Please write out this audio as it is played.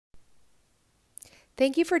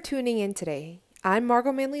Thank you for tuning in today. I'm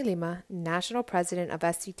Margot Manley Lima, National President of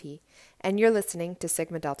SDT, and you're listening to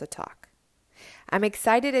Sigma Delta Talk. I'm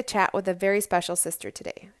excited to chat with a very special sister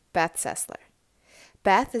today, Beth Sessler.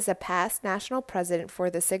 Beth is a past national president for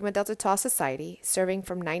the Sigma Delta Tau Society, serving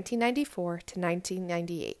from 1994 to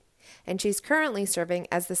 1998, and she's currently serving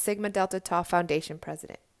as the Sigma Delta Tau Foundation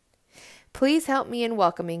president. Please help me in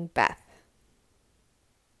welcoming Beth.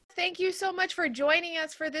 Thank you so much for joining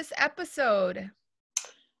us for this episode.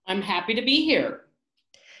 I'm happy to be here.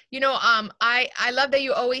 I love that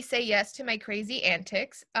you always say yes to my crazy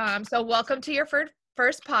antics. So welcome to your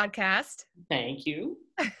first podcast. Thank you.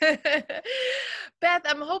 Beth,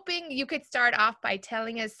 I'm hoping you could start off by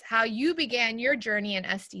telling us how you began your journey in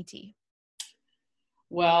SDT.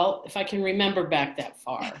 Well, if I can remember back that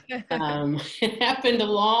far, it happened a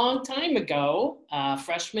long time ago,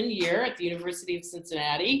 freshman year at the University of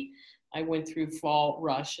Cincinnati. I went through fall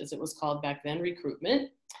rush, as it was called back then, recruitment.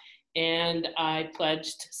 And I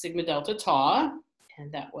pledged Sigma Delta Tau, and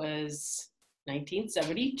that was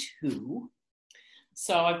 1972.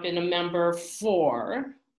 So I've been a member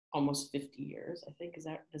for almost 50 years, I think. Is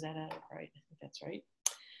that right? I think that's right.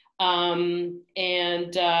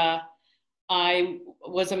 I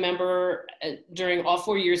was a member during all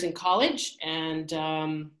 4 years in college, and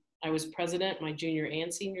I was president my junior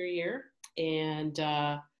and senior year. And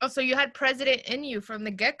so you had president in you from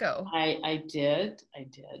the get-go. I did.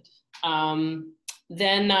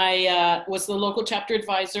 Then I was the local chapter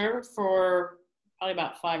advisor for probably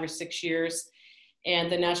about 5 or 6 years.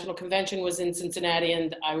 And the national convention was in Cincinnati,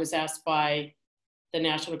 and I was asked by the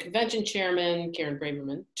national convention chairman, Karen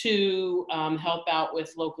Braverman, to help out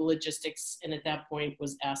with local logistics. And at that point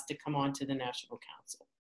was asked to come on to the National Council,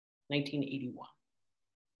 1981.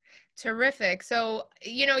 Terrific. So,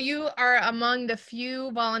 you are among the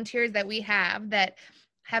few volunteers that we have that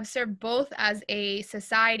have served both as a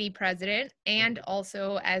society president and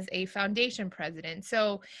also as a foundation president.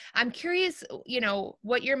 So I'm curious,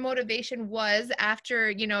 what your motivation was after,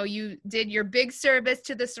 you did your big service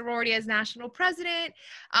to the sorority as national president,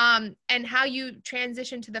 and how you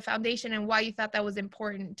transitioned to the foundation and why you thought that was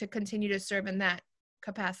important to continue to serve in that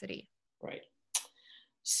capacity. Right.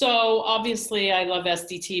 So obviously I love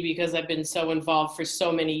SDT because I've been so involved for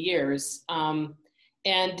so many years. While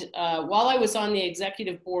I was on the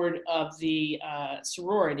executive board of the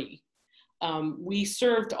sorority, we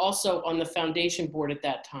served also on the foundation board at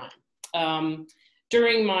that time.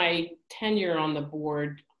 During my tenure on the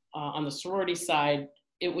board, on the sorority side,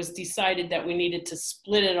 it was decided that we needed to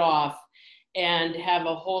split it off and have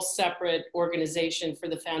a whole separate organization for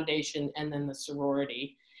the foundation and then the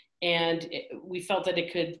sorority. And we felt that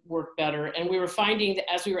it could work better. And we were finding that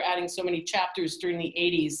as we were adding so many chapters during the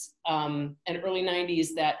 80s and early 90s,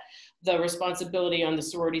 that the responsibility on the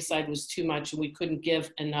sorority side was too much and we couldn't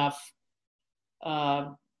give enough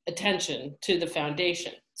attention to the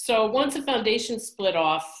foundation. So once the foundation split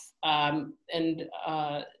off and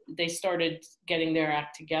they started getting their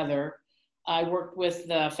act together, I worked with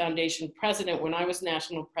the foundation president when I was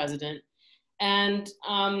national president. And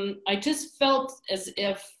I just felt as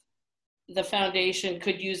if the foundation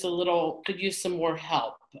could use some more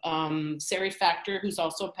help. Sari Factor, who's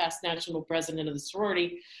also a past national president of the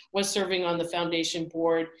sorority, was serving on the foundation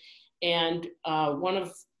board. And one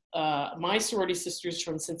of my sorority sisters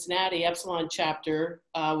from Cincinnati, Epsilon chapter,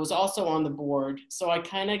 was also on the board. So I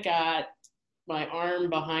kind of got my arm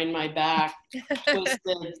behind my back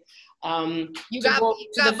twisted. You got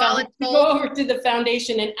to go over to the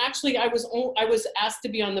foundation, and actually I was asked to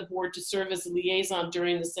be on the board to serve as a liaison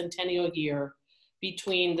during the centennial year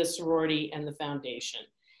between the sorority and the foundation.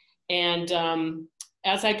 And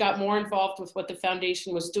as I got more involved with what the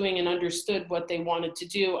foundation was doing and understood what they wanted to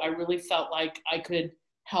do, I really felt like I could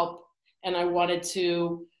help, and I wanted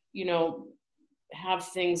to, have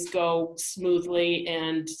things go smoothly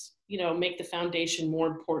and, make the foundation more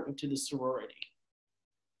important to the sorority.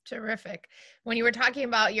 Terrific. When you were talking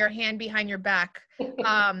about your hand behind your back,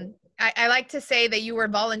 I like to say that you were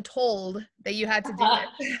voluntold that you had to do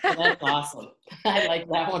it. That's awesome. I like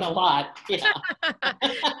that one a lot. Yeah.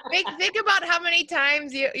 Think about how many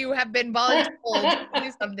times you have been voluntold to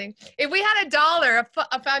do something. If we had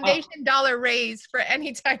a foundation dollar raise for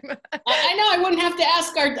any time. I know I wouldn't have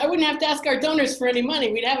to ask our donors for any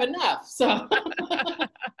money. We'd have enough. So.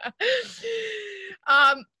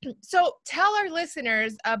 So tell our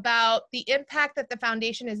listeners about the impact that the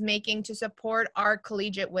foundation is making to support our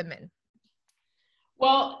collegiate women.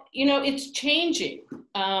 Well, it's changing.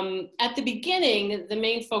 At the beginning, the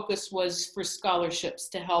main focus was for scholarships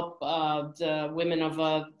to help the women of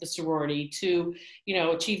the sorority to,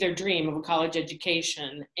 achieve their dream of a college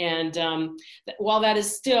education. And while that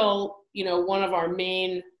is still, one of our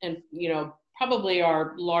main and, probably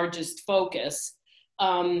our largest focus,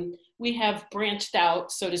 we have branched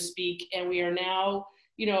out, so to speak, and we are now,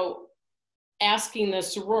 asking the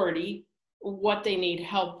sorority what they need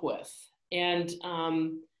help with. And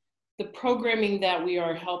the programming that we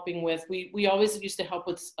are helping with, we always used to help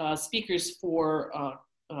with speakers for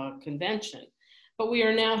convention, but we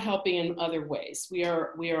are now helping in other ways. We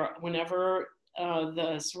are whenever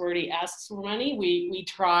the sorority asks for money, we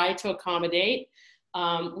try to accommodate.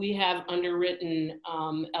 We have underwritten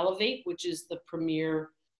Elevate, which is the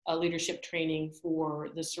premier leadership training for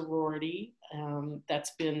the sorority.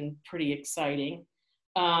 That's been pretty exciting.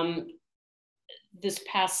 This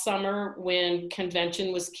past summer, when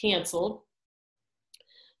convention was canceled,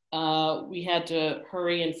 we had to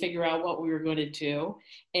hurry and figure out what we were going to do.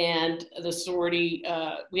 And the sorority,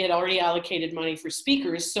 we had already allocated money for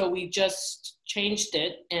speakers, so we just changed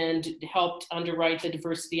it and helped underwrite the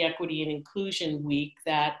Diversity, Equity, and Inclusion Week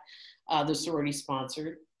that the sorority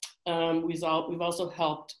sponsored. We've also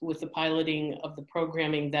helped with the piloting of the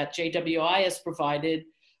programming that JWI has provided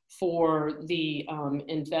for the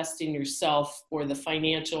invest in yourself, or the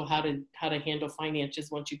financial, how to handle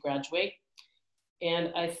finances once you graduate.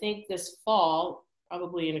 And I think this fall,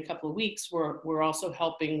 probably in a couple of weeks, we're also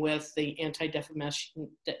helping with the Anti-Defamation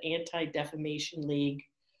League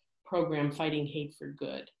program, Fighting Hate for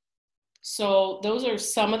Good. So those are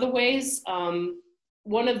some of the ways.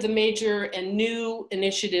 One of the major and new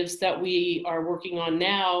initiatives that we are working on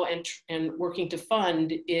now and working to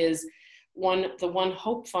fund is the One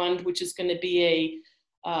Hope Fund, which is going to be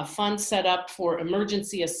a fund set up for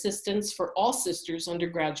emergency assistance for all sisters,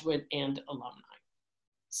 undergraduate and alumni.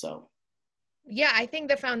 So. Yeah, I think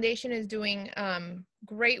the foundation is doing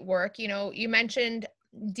great work. You mentioned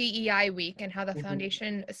DEI week and how the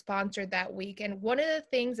foundation sponsored that week. And one of the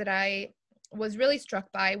things that I was really struck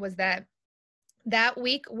by was that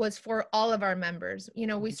week was for all of our members.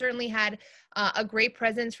 We certainly had a great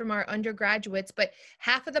presence from our undergraduates, but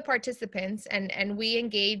half of the participants, and we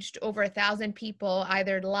engaged over 1,000 people,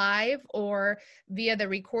 either live or via the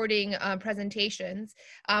recording presentations.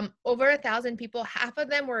 Over 1,000 people, half of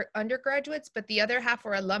them were undergraduates, but the other half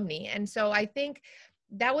were alumni. And so I think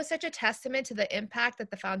that was such a testament to the impact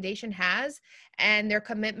that the foundation has and their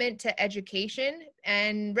commitment to education,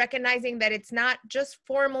 and recognizing that it's not just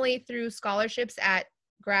formally through scholarships at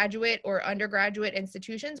graduate or undergraduate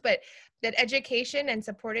institutions, but that education and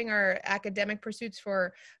supporting our academic pursuits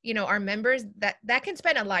for, our members, that can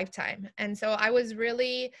spend a lifetime. And so I was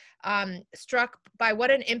really struck by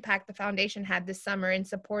what an impact the foundation had this summer in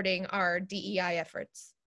supporting our DEI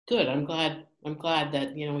efforts. Good. I'm glad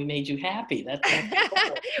that, we made you happy. That's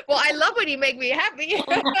Well, I love when you make me happy.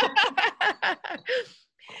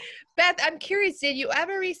 Beth, I'm curious, did you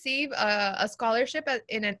ever receive a scholarship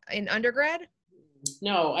in undergrad?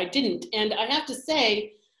 No, I didn't. And I have to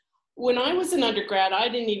say, when I was an undergrad, I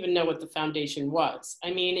didn't even know what the foundation was.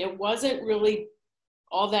 I mean, it wasn't really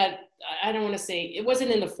all that, I don't want to say, it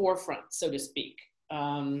wasn't in the forefront, so to speak.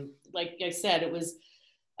 Like I said,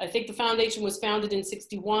 I think the foundation was founded in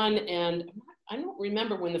 '61, and I don't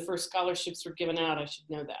remember when the first scholarships were given out. I should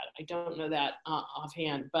know that. I don't know that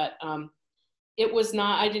offhand, but it was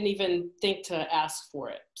not, I didn't even think to ask for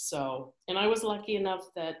it. So, and I was lucky enough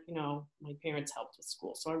that, my parents helped with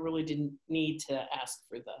school, so I really didn't need to ask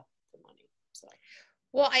for the money. So.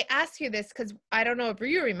 Well, I ask you this because I don't know if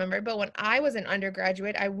you remember, but when I was an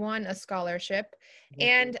undergraduate, I won a scholarship.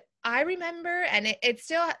 And I remember, and it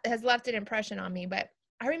still has left an impression on me, but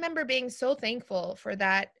I remember being so thankful for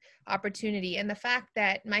that opportunity, and the fact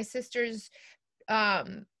that my sisters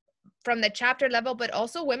from the chapter level, but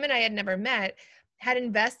also women I had never met, had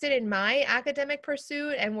invested in my academic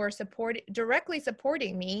pursuit and were directly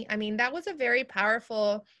supporting me. I mean, that was a very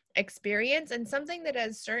powerful experience, and something that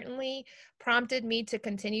has certainly prompted me to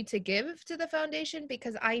continue to give to the foundation,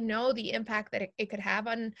 because I know the impact that it could have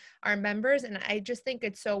on our members. And I just think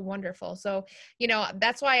it's so wonderful. So,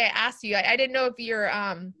 that's why I asked you. I didn't know if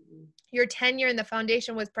your tenure in the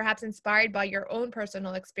foundation was perhaps inspired by your own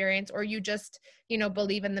personal experience, or you just,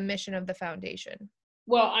 believe in the mission of the foundation.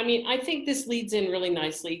 Well, I mean, I think this leads in really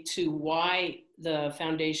nicely to why the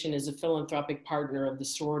foundation is a philanthropic partner of the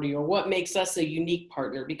sorority, or what makes us a unique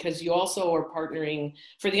partner, because you also are partnering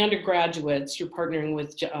for the undergraduates. You're partnering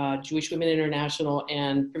with Jewish Women International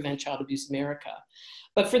and Prevent Child Abuse America.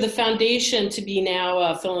 But for the foundation to be now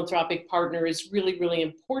a philanthropic partner is really, really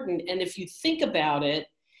important. And if you think about it,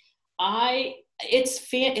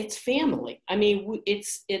 it's family. I mean,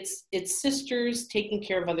 it's sisters taking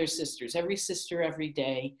care of other sisters, every sister every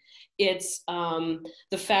day. It's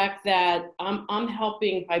the fact that I'm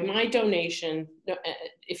helping by my donation,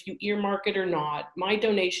 if you earmark it or not, my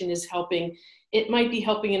donation is helping. It might be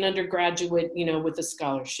helping an undergraduate, with a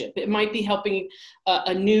scholarship. It might be helping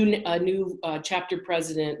a new chapter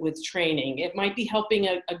president with training. It might be helping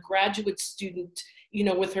a graduate student,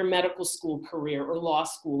 with her medical school career or law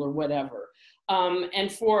school or whatever. And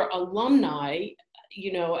for alumni,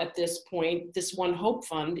 at this point, this One Hope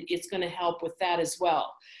Fund is going to help with that as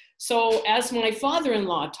well. So as my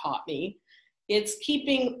father-in-law taught me, it's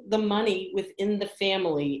keeping the money within the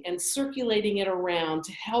family and circulating it around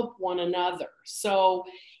to help one another. So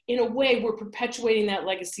in a way, we're perpetuating that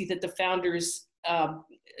legacy that the founders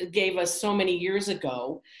gave us so many years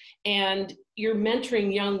ago. And you're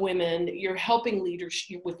mentoring young women, you're helping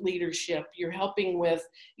leadership, you're helping with,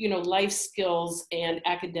 life skills and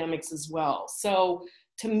academics as well. So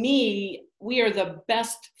to me, we are the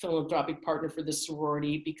best philanthropic partner for the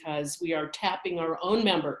sorority because we are tapping our own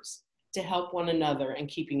members to help one another and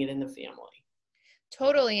keeping it in the family.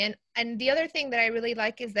 Totally. And the other thing that I really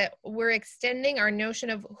like is that we're extending our notion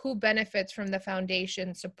of who benefits from the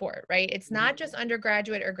foundation support, right? It's not just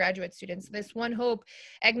undergraduate or graduate students. This One Hope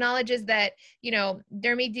acknowledges that,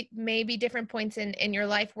 there may be different points in your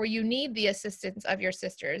life where you need the assistance of your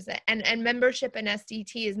sisters. And membership in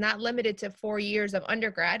SDT is not limited to 4 years of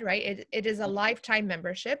undergrad, right? It is a lifetime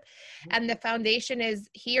membership. And the foundation is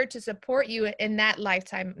here to support you in that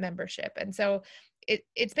lifetime membership. And so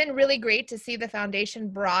it's been really great to see the foundation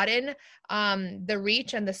broaden the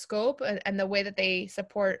reach and the scope and the way that they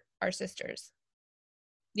support our sisters.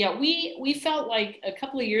 Yeah, we felt like a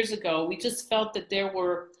couple of years ago, we just felt that there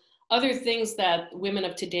were other things that women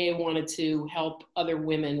of today wanted to help other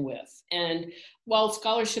women with. And while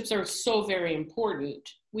scholarships are so very important,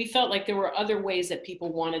 we felt like there were other ways that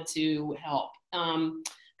people wanted to help. A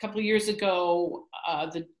couple of years ago,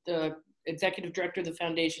 the executive director of the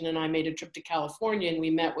foundation and I made a trip to California, and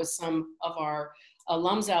we met with some of our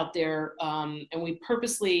alums out there, and we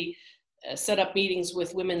purposely set up meetings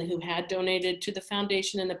with women who had donated to the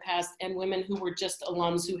foundation in the past and women who were just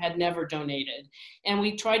alums who had never donated. And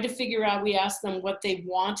we tried to figure out, we asked them what they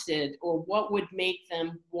wanted or what would make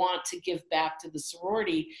them want to give back to the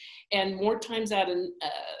sorority. And more times than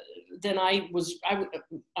I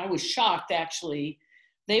was shocked, actually.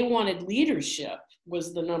 They wanted leadership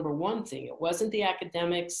was the number one thing. It wasn't the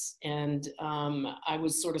academics, and I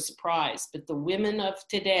was sort of surprised. But the women of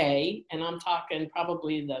today, and I'm talking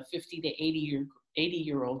probably the 50 to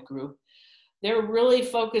 80-year-old group, they're really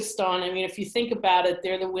focused on, I mean, if you think about it,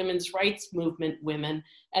 they're the women's rights movement women,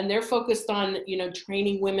 and they're focused on,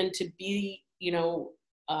 training women to be,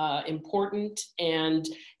 important and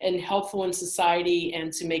helpful in society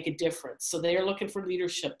and to make a difference. So they're looking for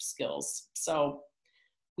leadership skills. So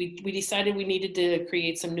we decided we needed to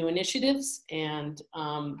create some new initiatives, and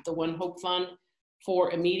the One Hope Fund for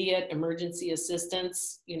immediate emergency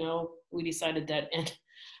assistance, we decided that, and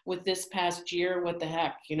with this past year, what the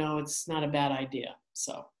heck, it's not a bad idea.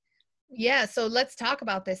 So. Yeah, so let's talk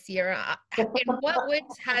about this year. In what ways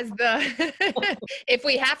has if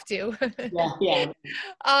we have to,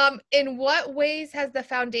 in what ways has the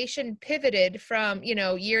foundation pivoted from,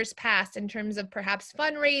 years past in terms of perhaps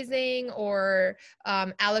fundraising or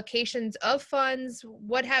allocations of funds?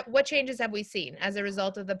 What changes have we seen as a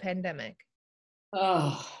result of the pandemic?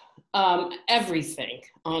 Oh, everything,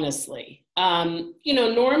 honestly.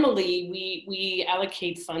 Normally we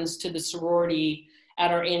allocate funds to the sorority at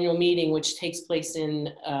our annual meeting, which takes place in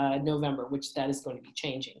November, which that is going to be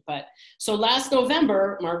changing. But so last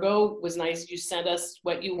November, Margot was nice. You sent us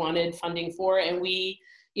what you wanted funding for, and we,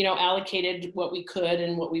 allocated what we could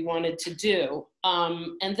and what we wanted to do.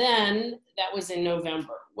 And then that was in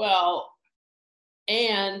November. Well,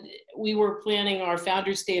 and we were planning our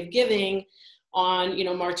Founders Day of Giving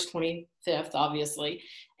on, March 25th, obviously.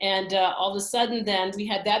 And all of a sudden then we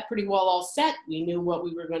had that pretty well all set. We knew what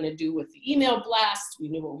we were going to do with the email blast. We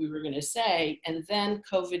knew what we were going to say. And then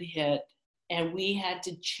COVID hit and we had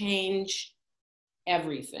to change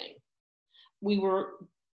everything. We were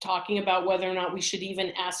talking about whether or not we should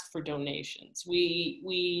even ask for donations. We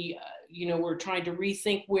were trying to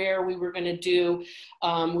rethink where we were going to do.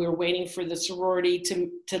 We were waiting for the sorority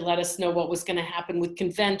to let us know what was going to happen with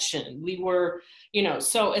convention. We were,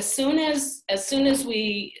 so as soon as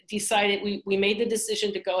we decided, we made the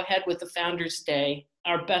decision to go ahead with the Founders Day,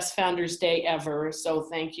 our best Founders Day ever. So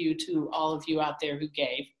thank you to all of you out there who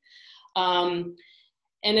gave.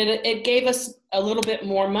 and it gave us a little bit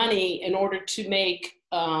more money in order to make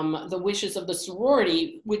the wishes of the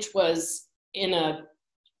sorority, which was in a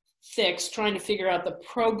fix, trying to figure out the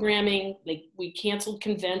programming. Like, we canceled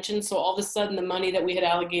convention, so all of a sudden the money that we had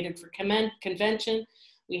allocated for convention,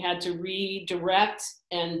 we had to redirect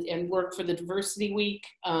and work for the diversity week.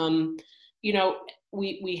 You know,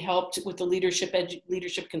 we helped with the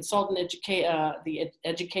leadership consultant the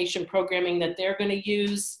education programming that they're going to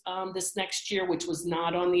use this next year, which was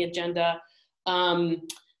not on the agenda.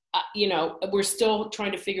 You know, we're still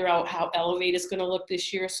trying to figure out how Elevate is going to look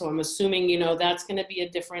this year. So I'm assuming, you know, that's going to be a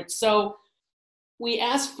different. So we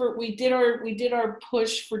did our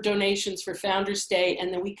push for donations for Founders Day,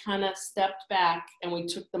 and then we kind of stepped back and we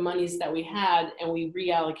took the monies that we had and we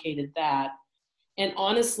reallocated that. And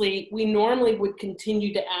honestly, we normally would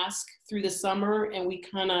continue to ask through the summer, and we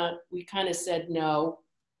kind of said no.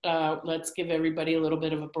 Let's give everybody a little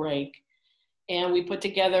bit of a break. And we put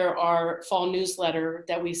together our fall newsletter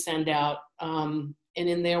that we send out. And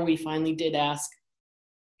in there, we finally did ask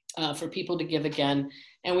for people to give again.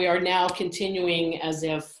 And we are now continuing as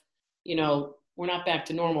if, you know, we're not back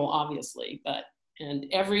to normal, obviously, and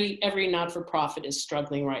every not-for-profit is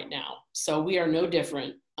struggling right now. So we are no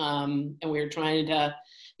different. And we're trying to,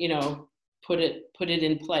 you know, put it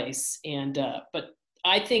in place. And, but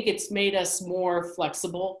I think it's made us more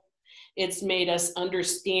flexible. It's made us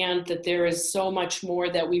understand that there is so much more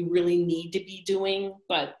that we really need to be doing,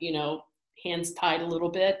 but, you know, hands tied a little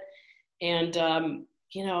bit. And,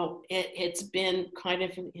 you know, it's been kind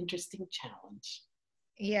of an interesting challenge.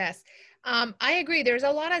 Yes. I agree. There's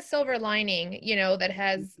a lot of silver lining, you know, that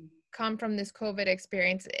has come from this COVID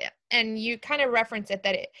experience. And you kind of reference it,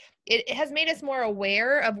 that it has made us more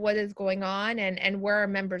aware of what is going on and where our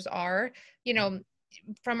members are. You know,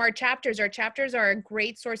 from our chapters are a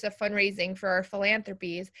great source of fundraising for our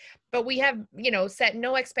philanthropies, but we have, you know, set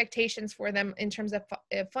no expectations for them in terms of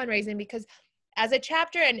fundraising, because as a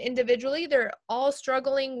chapter and individually, they're all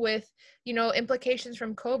struggling with, you know, implications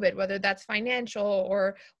from COVID, whether that's financial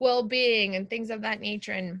or well-being and things of that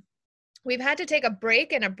nature. And we've had to take a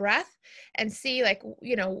break and a breath and see, like,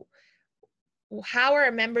 you know, how are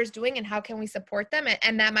our members doing and how can we support them?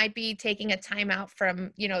 And that might be taking a time out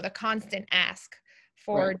from, you know, the constant ask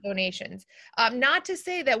for Right. donations. Not to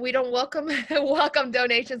say that we don't welcome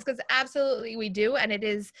donations, because absolutely we do, and it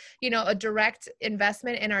is, you know, a direct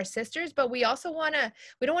investment in our sisters. But we also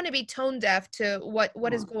we don't want to be tone deaf to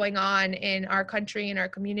what is going on in our country, in our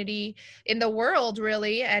community, in the world,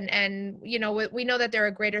 really. And you know, we know that there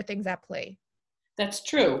are greater things at play. That's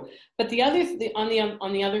true. But on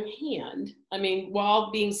the other hand, I mean, while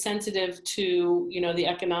being sensitive to, you know, the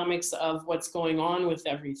economics of what's going on with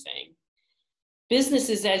everything, business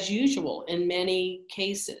is as usual in many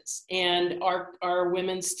cases, and our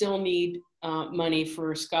women still need money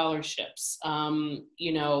for scholarships.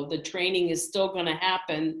 You know, the training is still going to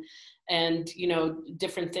happen, and, you know,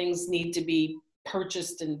 different things need to be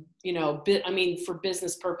purchased, and, you know, I mean, for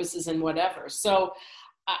business purposes and whatever. So,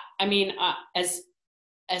 I mean, as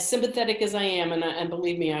sympathetic as I am, and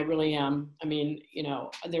believe me, I really am. I mean, you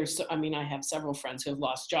know, I have several friends who have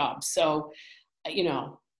lost jobs, so, you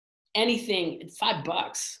know, anything,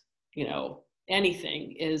 $5, you know,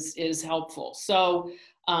 anything is helpful. So,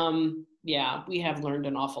 yeah, we have learned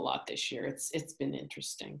an awful lot this year. It's been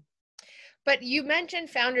interesting. But you mentioned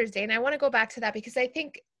Founders Day, and I want to go back to that, because I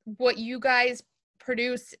think what you guys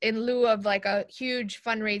produce in lieu of like a huge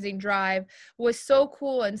fundraising drive was so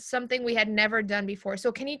cool and something we had never done before.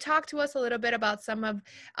 So can you talk to us a little bit about some of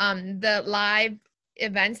the live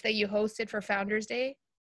events that you hosted for Founders Day?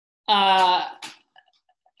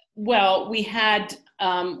 Well, we had,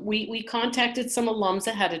 we contacted some alums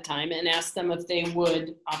ahead of time and asked them if they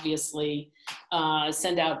would obviously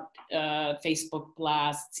send out Facebook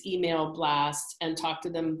blasts, email blasts, and talk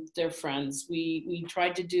to their friends. We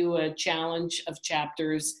tried to do a challenge of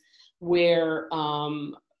chapters where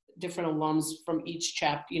different alums from each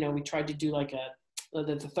chapter, you know, we tried to do like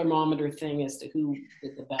the thermometer thing as to who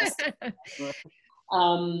did the best.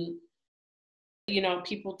 You know,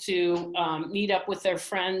 people to meet up with their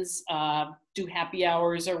friends, do happy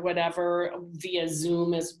hours or whatever via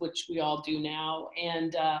Zoom, which we all do now.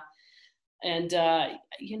 And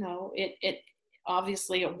you know, it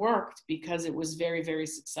obviously it worked because it was very, very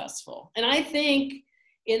successful. And I think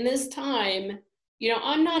in this time, you know,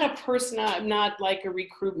 I'm not like a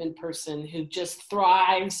recruitment person who just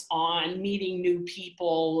thrives on meeting new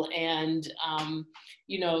people and,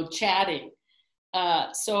 you know, chatting.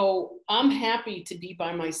 So I'm happy to be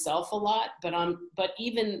by myself a lot, but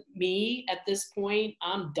even me at this point,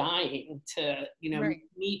 I'm dying to, you know,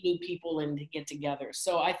 meet new people and to get together.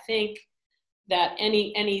 So I think that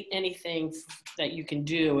anything that you can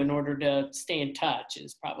do in order to stay in touch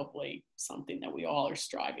is probably something that we all are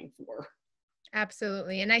striving for.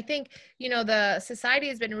 Absolutely. And I think, the society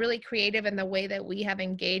has been really creative in the way that we have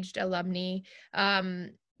engaged alumni.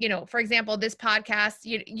 For example, this podcast,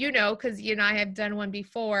 because you and I have done one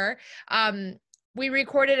before. We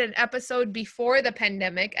recorded an episode before the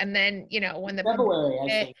pandemic, and then, when the February, I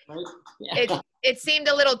think, right? Yeah. It seemed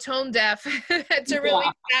a little tone deaf to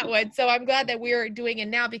release that one. So I'm glad that we're doing it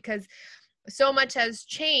now, because so much has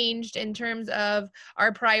changed in terms of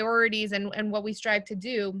our priorities and what we strive to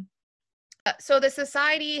do. So the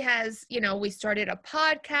society has, we started a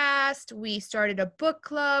podcast, we started a book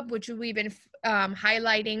club, which we've been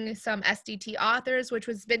highlighting some SDT authors, which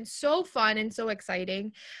has been so fun and so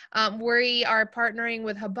exciting. We are partnering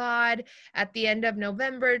with Chabad at the end of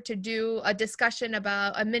November to do a discussion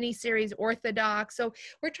about a mini series, Orthodox. So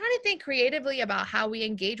we're trying to think creatively about how we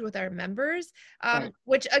engage with our members,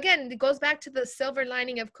 which again goes back to the silver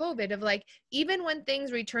lining of COVID, of like, even when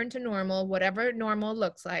things return to normal, whatever normal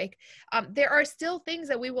looks like, there are still things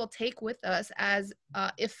that we will take with us as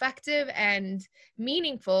effective and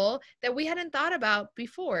meaningful that we hadn't thought about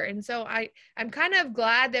before. And so I'm kind of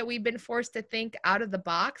glad that we've been forced to think out of the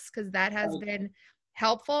box, because that has been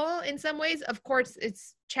helpful in some ways. Of course,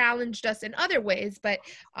 it's challenged us in other ways, but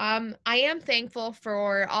I am thankful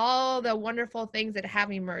for all the wonderful things that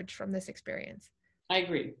have emerged from this experience. I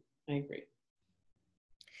agree.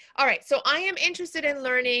 All right. So I am interested in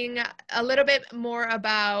learning a little bit more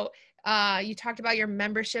about, you talked about your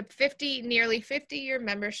membership, nearly 50-year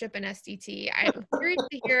membership in SDT. I'm curious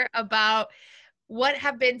to hear about what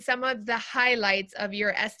have been some of the highlights of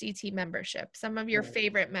your SDT membership, some of your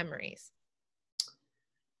favorite memories.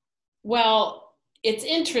 Well, it's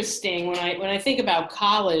interesting when I think about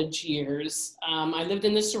college years. I lived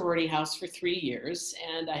in the sorority house for 3 years,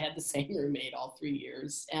 and I had the same roommate all 3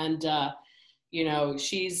 years. And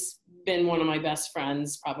she's been one of my best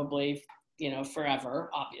friends probably, forever,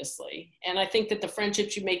 obviously. And I think that the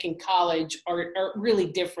friendships you make in college are really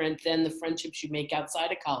different than the friendships you make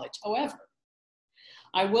outside of college. However,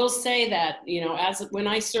 I will say that, when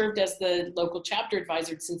I served as the local chapter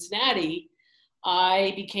advisor at Cincinnati,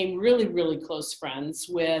 I became really, really close friends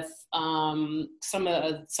with some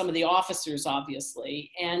of the officers,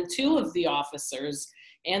 obviously, and 2 of the officers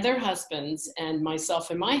and their husbands, and myself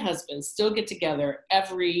and my husband still get together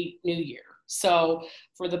every New Year. So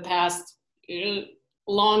for the past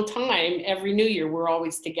long time, every New Year, we're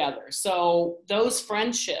always together. So those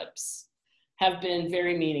friendships have been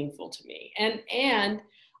very meaningful to me. And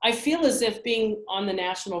I feel as if being on the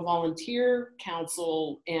National Volunteer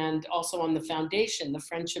Council and also on the foundation, the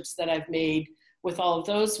friendships that I've made with all of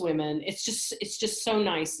those women, it's just so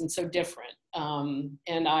nice and so different.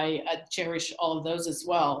 And I cherish all of those as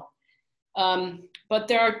well. But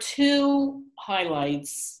there are 2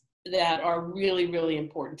 highlights that are really, really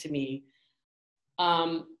important to me.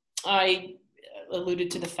 I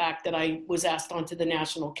alluded to the fact that I was asked onto the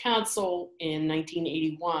National Council in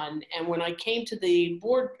 1981. And when I came to the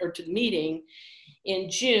board or to the meeting in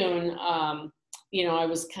June, I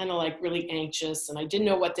was kind of like really anxious, and I didn't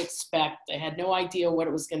know what to expect. I had no idea what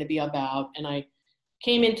it was going to be about. And I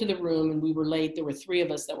came into the room and we were late. There were 3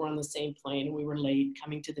 of us that were on the same plane, and we were late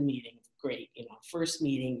coming to the meeting. Great, first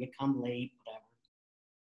meeting, you come late, whatever.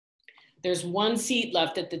 There's 1 seat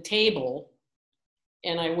left at the table.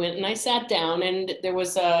 And I went and I sat down, and there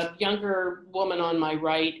was a younger woman on my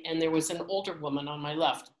right, and there was an older woman on my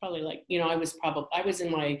left. Probably like, I was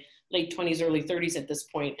in my late 20s, early 30s at this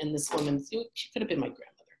point, and this woman, she could have been my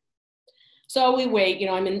grandmother. So we wait,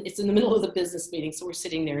 it's in the middle of the business meeting, so we're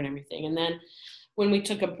sitting there and everything. And then when we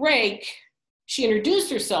took a break, she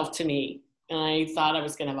introduced herself to me, and I thought I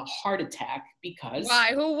was going to have a heart attack because...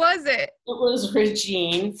 Why? Who was it? It was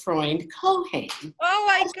Regine Freund-Cohen. Oh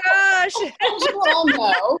my gosh! As you all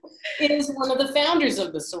know, is one of the founders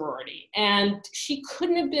of the sorority, and she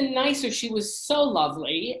couldn't have been nicer. She was so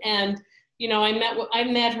lovely, and I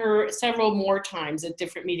met her several more times at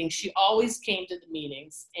different meetings. She always came to the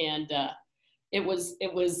meetings, and it was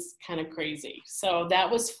kind of crazy. So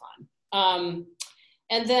that was fun.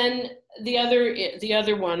 And then the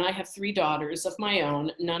other one, I have 3 daughters of my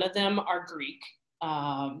own. None of them are Greek.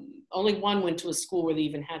 Only one went to a school where they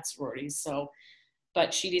even had sororities.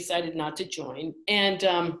 But she decided not to join. And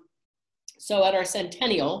so at our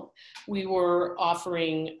centennial, we were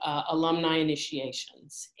offering alumni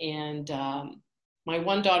initiations. And my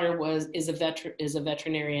one daughter is a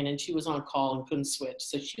veterinarian, and she was on call and couldn't switch,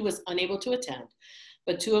 so she was unable to attend.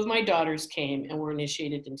 But 2 of my daughters came and were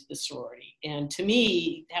initiated into the sorority. And to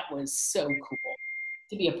me, that was so cool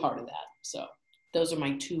to be a part of that. So those are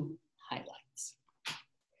my 2 highlights.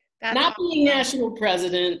 That's Not being awesome. national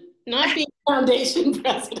president, not being foundation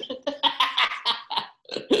president.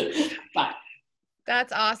 But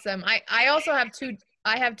That's awesome. I also have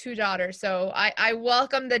two daughters, so I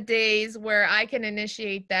welcome the days where I can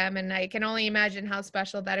initiate them, and I can only imagine how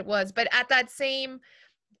special that it was. But at that same,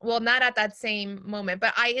 well, not at that same moment,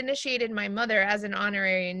 but I initiated my mother as an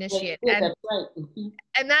honorary initiate, yeah, and that's right. Mhm.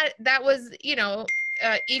 that was,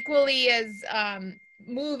 equally as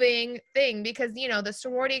moving thing, because the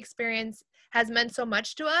sorority experience has meant so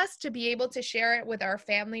much to us, to be able to share it with our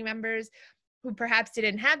family members who perhaps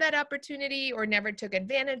didn't have that opportunity or never took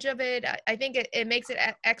advantage of it. I think it makes it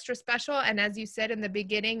extra special. And as you said in the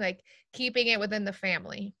beginning, like keeping it within the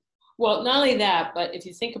family. Well, not only that, but if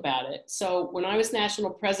you think about it, so when I was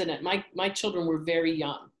national president, my children were very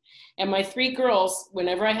young. And my three girls,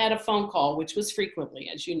 whenever I had a phone call, which was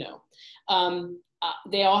frequently, as you know,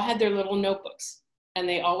 they all had their little notebooks, and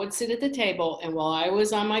they all would sit at the table. And while I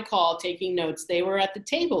was on my call taking notes, they were at the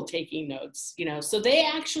table taking notes, so they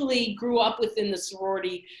actually grew up within the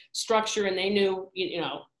sorority structure, and they knew,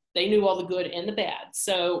 they knew all the good and the bad.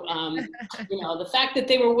 So, the fact that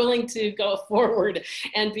they were willing to go forward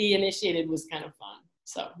and be initiated was kind of fun.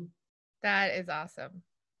 So That is awesome.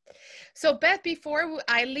 So Beth, before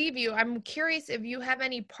I leave you, I'm curious if you have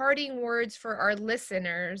any parting words for our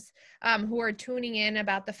listeners who are tuning in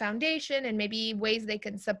about the foundation, and maybe ways they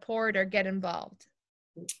can support or get involved.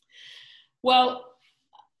 well,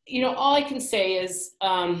 all I can say is,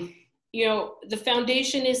 the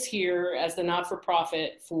foundation is here as the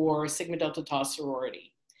not-for-profit for Sigma Delta Tau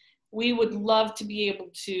sorority. We would love to be able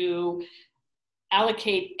to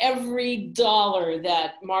allocate every dollar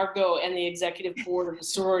that Margot and the executive board of the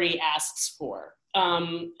sorority asks for.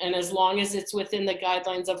 And as long as it's within the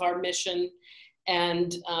guidelines of our mission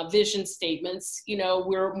and vision statements,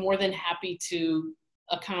 we're more than happy to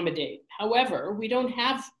accommodate. However, we don't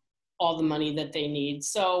have all the money that they need.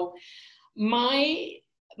 So my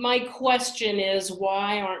question is,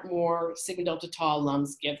 why aren't more Sigma Delta Tau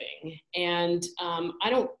alums giving? And I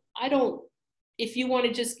don't, if you want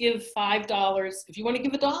to just give $5, if you want to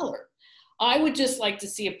give $1, I would just like to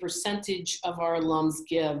see a percentage of our alums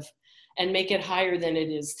give and make it higher than it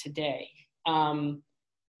is today.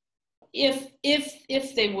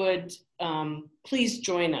 If they would, please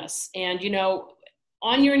join us. And,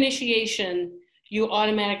 on your initiation, you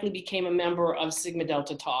automatically became a member of Sigma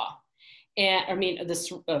Delta Tau. And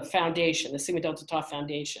the foundation, the Sigma Delta Tau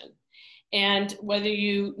Foundation. And whether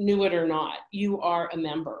you knew it or not, you are a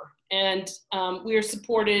member. And we are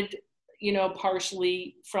supported,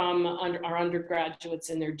 partially from our undergraduates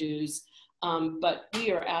and their dues. But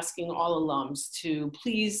we are asking all alums to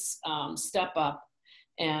please step up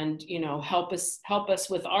and, help us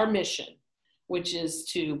with our mission, which is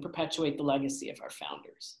to perpetuate the legacy of our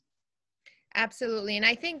founders. Absolutely. And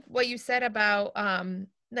I think what you said about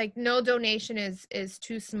like no donation is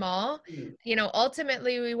too small.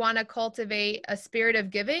 Ultimately we want to cultivate a spirit of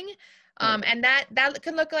giving. And that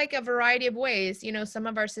can look like a variety of ways. Some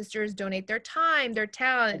of our sisters donate their time, their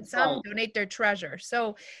talent, some donate their treasure.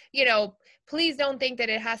 So, please don't think that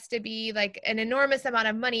it has to be like an enormous amount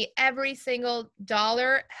of money. Every single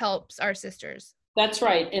dollar helps our sisters. That's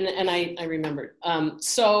right. And I remembered.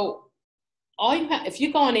 So all you have, if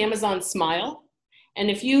you go on Amazon Smile, and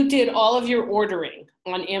if you did all of your ordering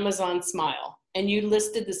on Amazon Smile and you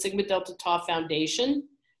listed the Sigma Delta Tau Foundation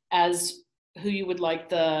as who you would like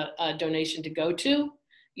the donation to go to,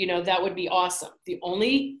 that would be awesome. The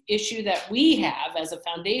only issue that we have as a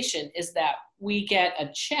foundation is that we get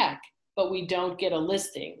a check, but we don't get a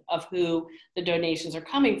listing of who the donations are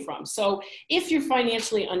coming from. So if you're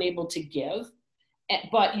financially unable to give,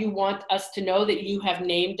 but you want us to know that you have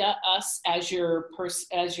named us as your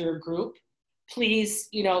group, please,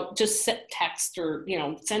 just text or,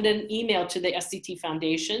 send an email to the SDT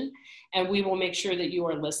Foundation, and we will make sure that you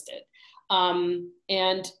are listed.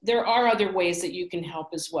 And there are other ways that you can help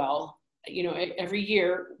as well. Every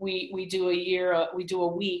year we do a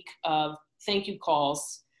week of thank you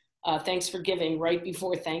calls, thanks for giving, right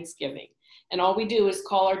before Thanksgiving. And all we do is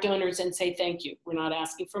call our donors and say thank you. We're not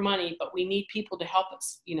asking for money, but we need people to help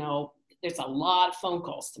us. There's a lot of phone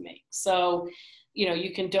calls to make. So,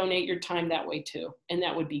 you can donate your time that way too. And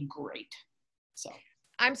that would be great. So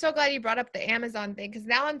I'm so glad you brought up the Amazon thing, because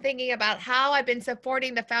now I'm thinking about how I've been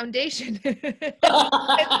supporting the foundation.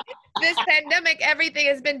 This pandemic, everything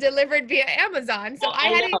has been delivered via Amazon. So I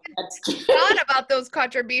hadn't even thought about those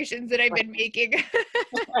contributions that I've been making.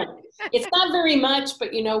 Right. It's not very much,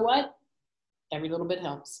 but you know what? Every little bit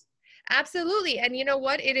helps. Absolutely. And you know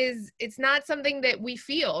what? It's not something that we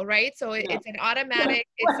feel, right? So it's an automatic,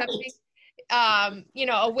 it's right. something,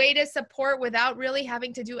 a way to support without really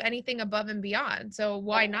having to do anything above and beyond. So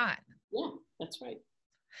why not? Yeah, that's right.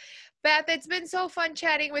 Beth, it's been so fun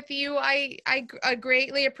chatting with you. I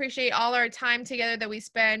greatly appreciate all our time together that we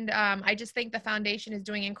spend. I just think the foundation is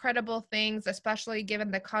doing incredible things, especially given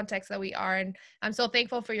the context that we are. And I'm so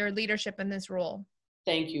thankful for your leadership in this role.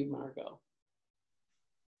 Thank you, Margot.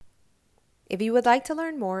 If you would like to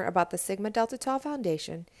learn more about the Sigma Delta Tau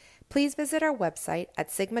Foundation, please visit our website at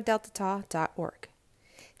sigmadeltatau.org.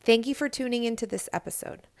 Thank you for tuning into this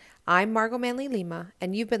episode. I'm Margot Manley Lima,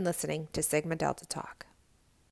 and you've been listening to Sigma Delta Talk.